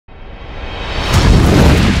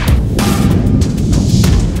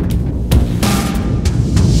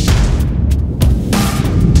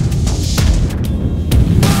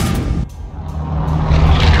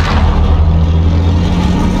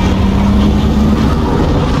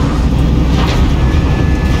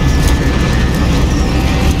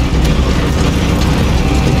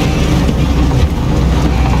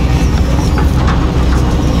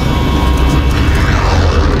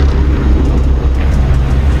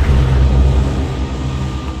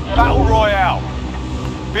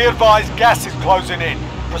Be advised, gas is closing in.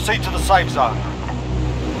 Proceed to the safe zone.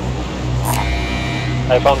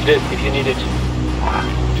 I found this if you need it.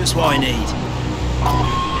 Just what I need.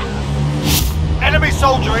 Enemy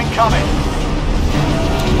soldier incoming.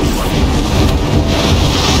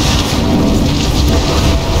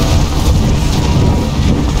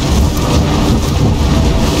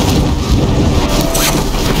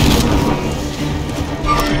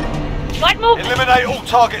 Eliminate all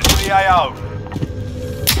targets in the AO.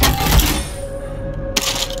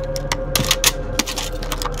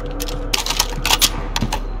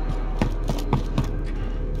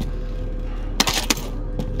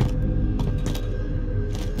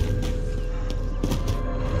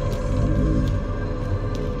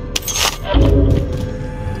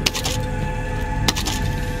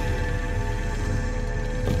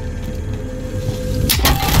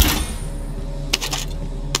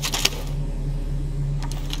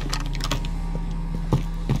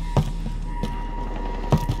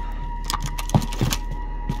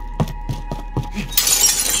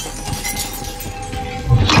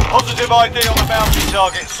 Positive ID on the bounty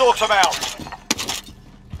target. Sort them out.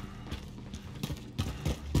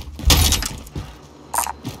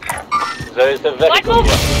 There is a vehicle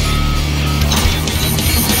here.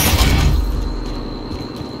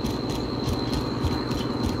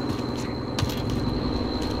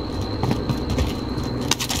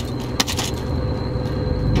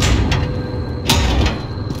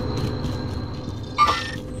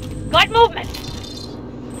 Got movement.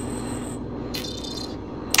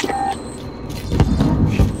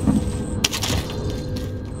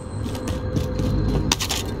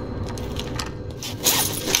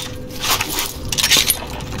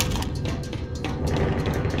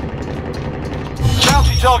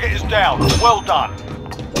 Target is down. Well done.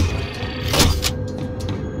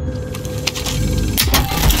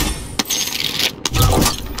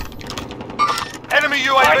 Enemy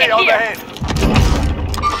UAV overhead.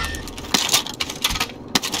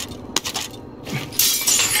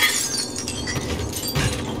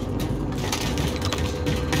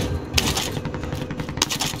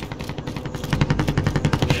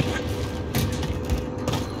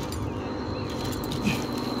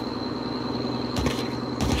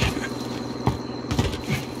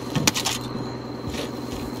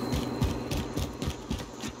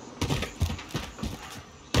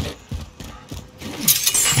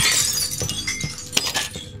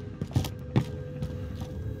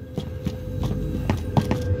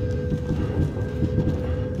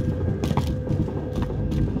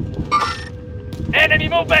 Enemy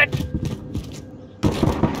movement!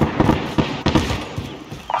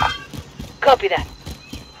 Copy that.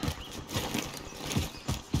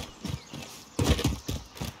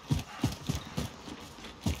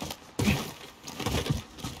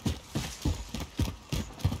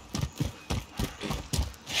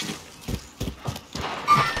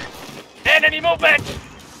 Enemy movement!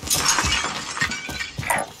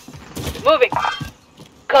 Moving.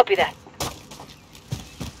 Copy that.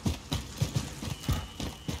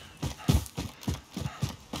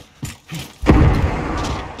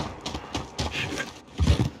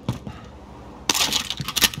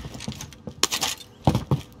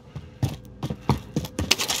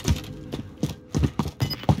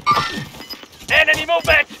 Enemy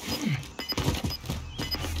movement!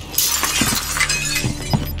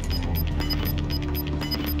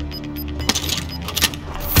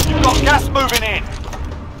 You've got gas moving in.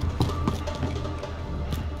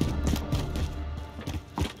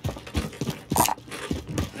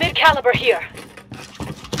 Mid-caliber here.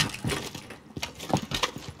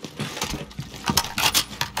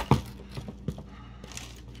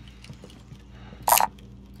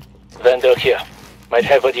 Vendor here. Might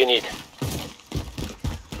have what you need.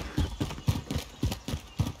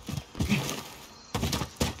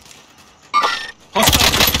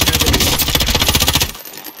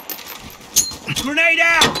 Grenade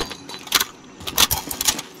out!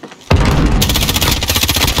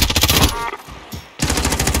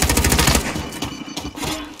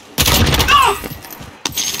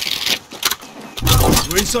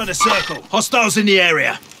 We're inside a circle. Hostiles in the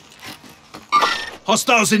area.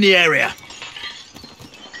 Hostiles in the area.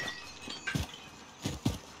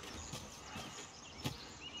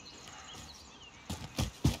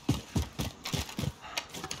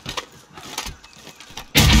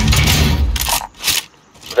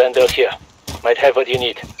 Vendor here. Might have what you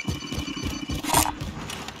need.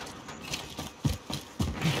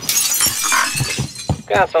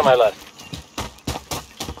 Cancel my last.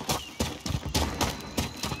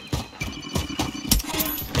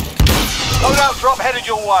 Loadout drop headed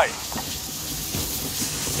your way.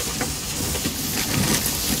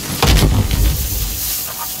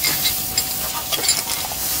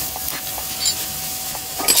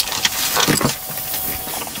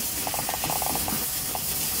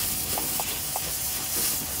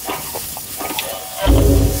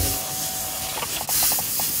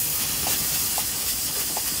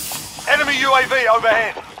 UAV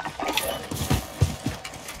overhead.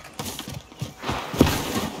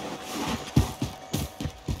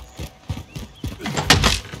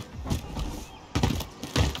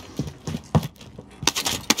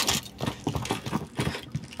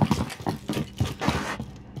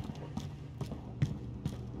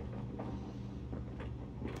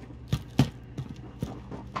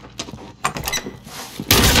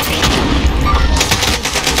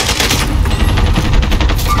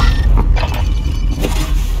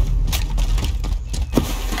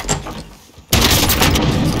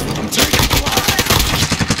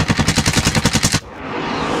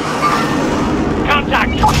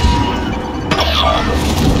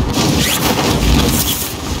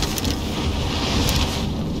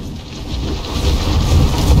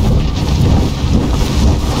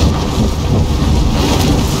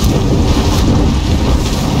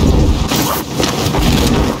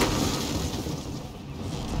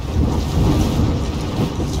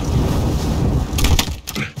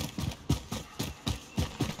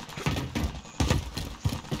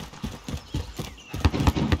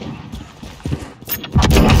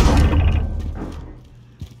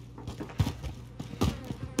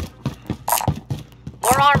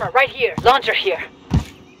 Armor right here. Launcher here.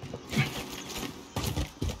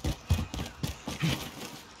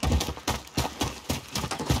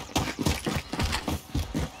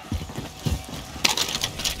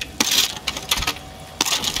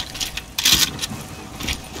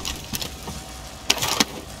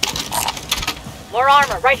 More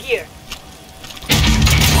armor right here.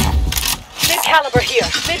 Mid-caliber here.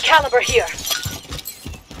 Mid-caliber here.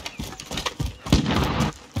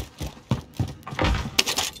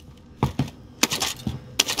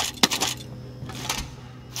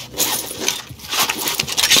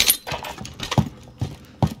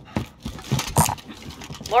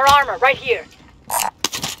 More armor right here.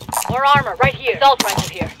 More armor right here. Assault rifle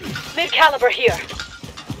here. Mid-caliber here.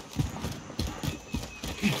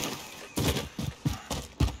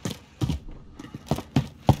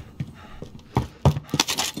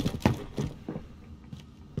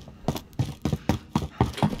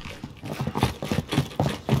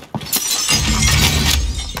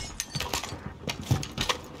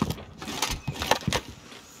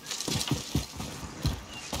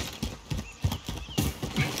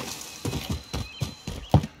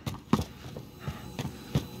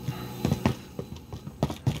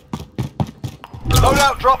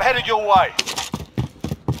 Loadout drop headed your way.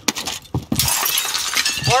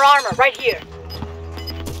 More armor right here.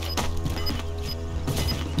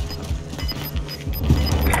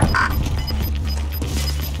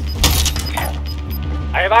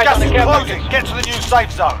 I have eyes Gas on the is care closing. package. Get to the new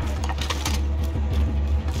safe zone.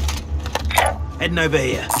 Heading over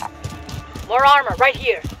here. More armor right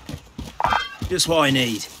here. Just what I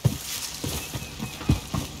need.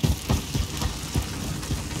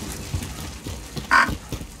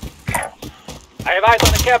 I have eyes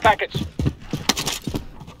on the care package.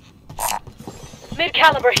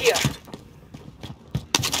 Mid-caliber here.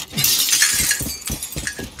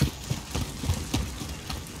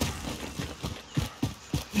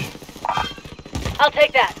 I'll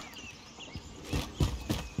take that.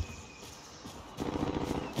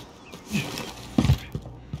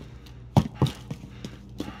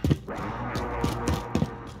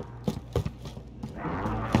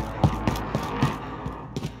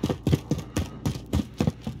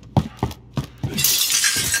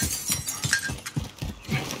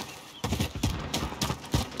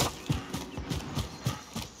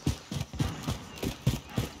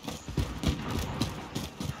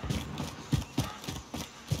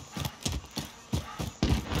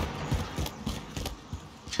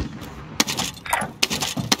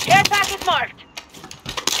 Care package marked.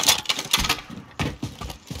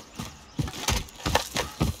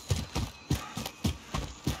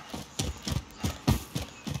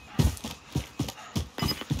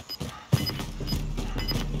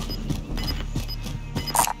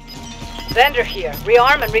 Vendor here.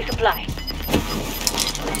 Rearm and resupply.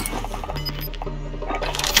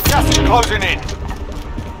 Gas is closing in.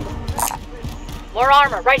 More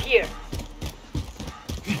armor right here.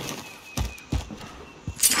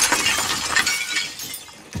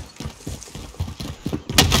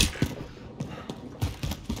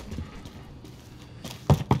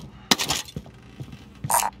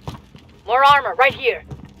 More armor right here.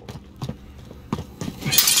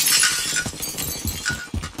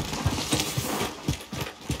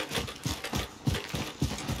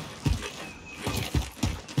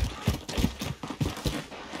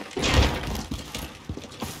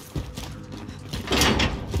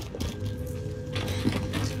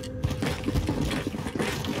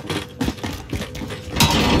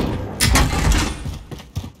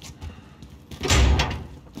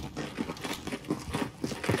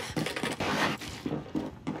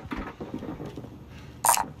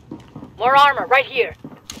 More armor right here.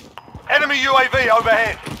 Enemy UAV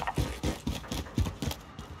overhead.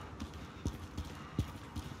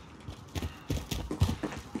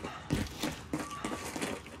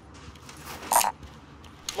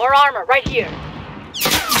 More armor right here.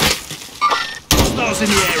 Hostiles in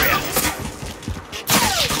the area.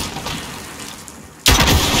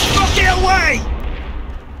 Fuck it away!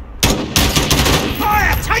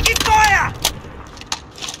 Fire! Taking fire!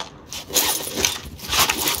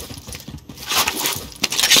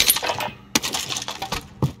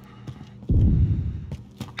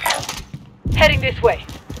 Heading this way.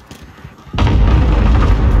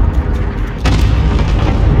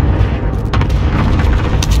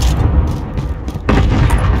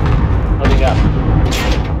 Loading up.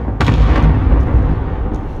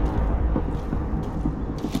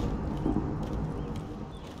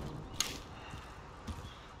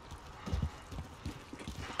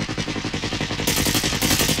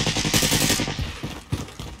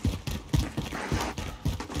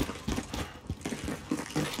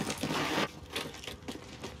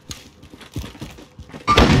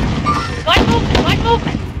 Light movement! Light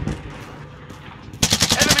movement!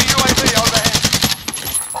 Enemy UAV overhead.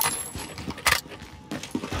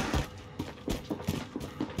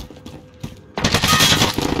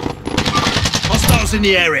 Hostiles in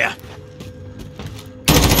the area.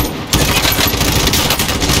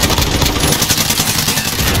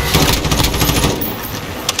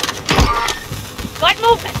 Light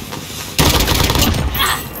movement!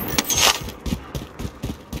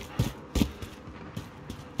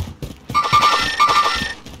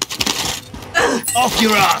 Off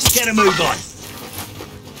your ass. Get a move on.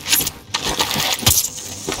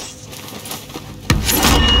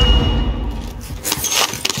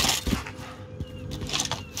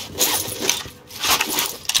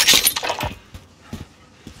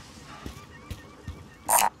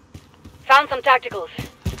 Found some tacticals.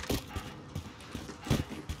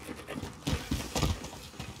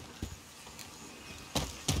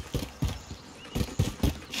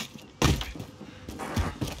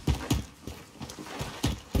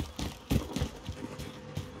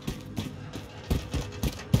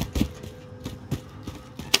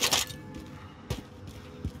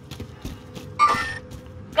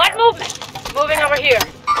 Light movement! Moving over here.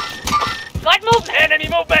 Light movement! Enemy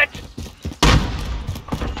movement!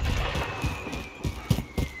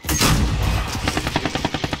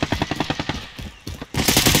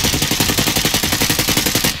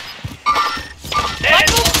 Light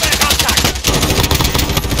movement! Contact!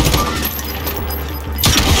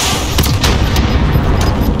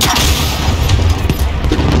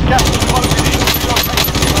 Gas is closing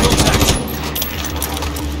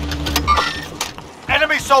in.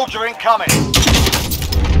 Enemy soldier incoming.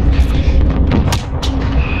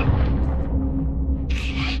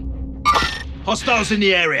 Hostiles in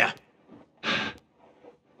the area.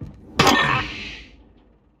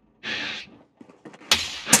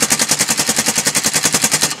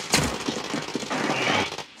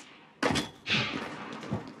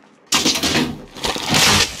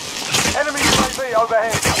 Enemy UAV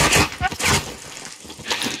overhead.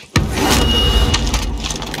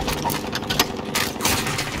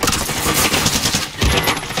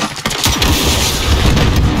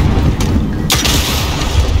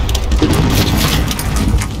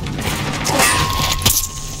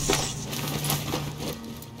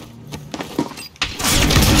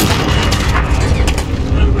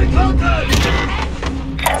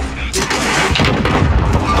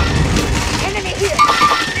 Enemy here!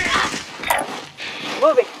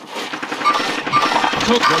 Moving.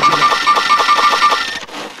 Cook, roger that.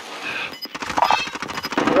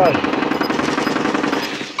 Run.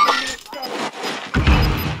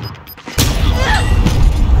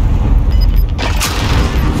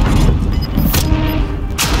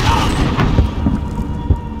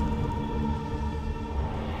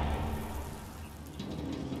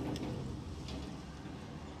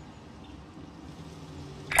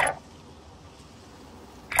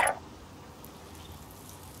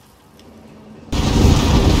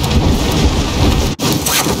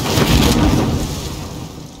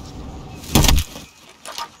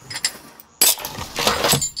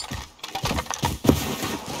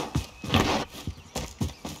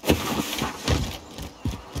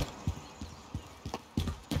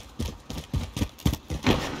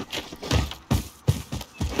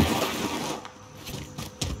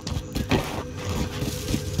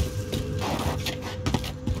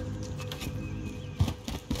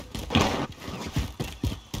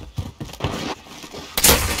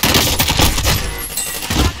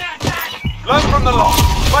 Learn from the loss.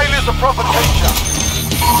 Failure's a proper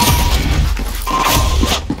teacher.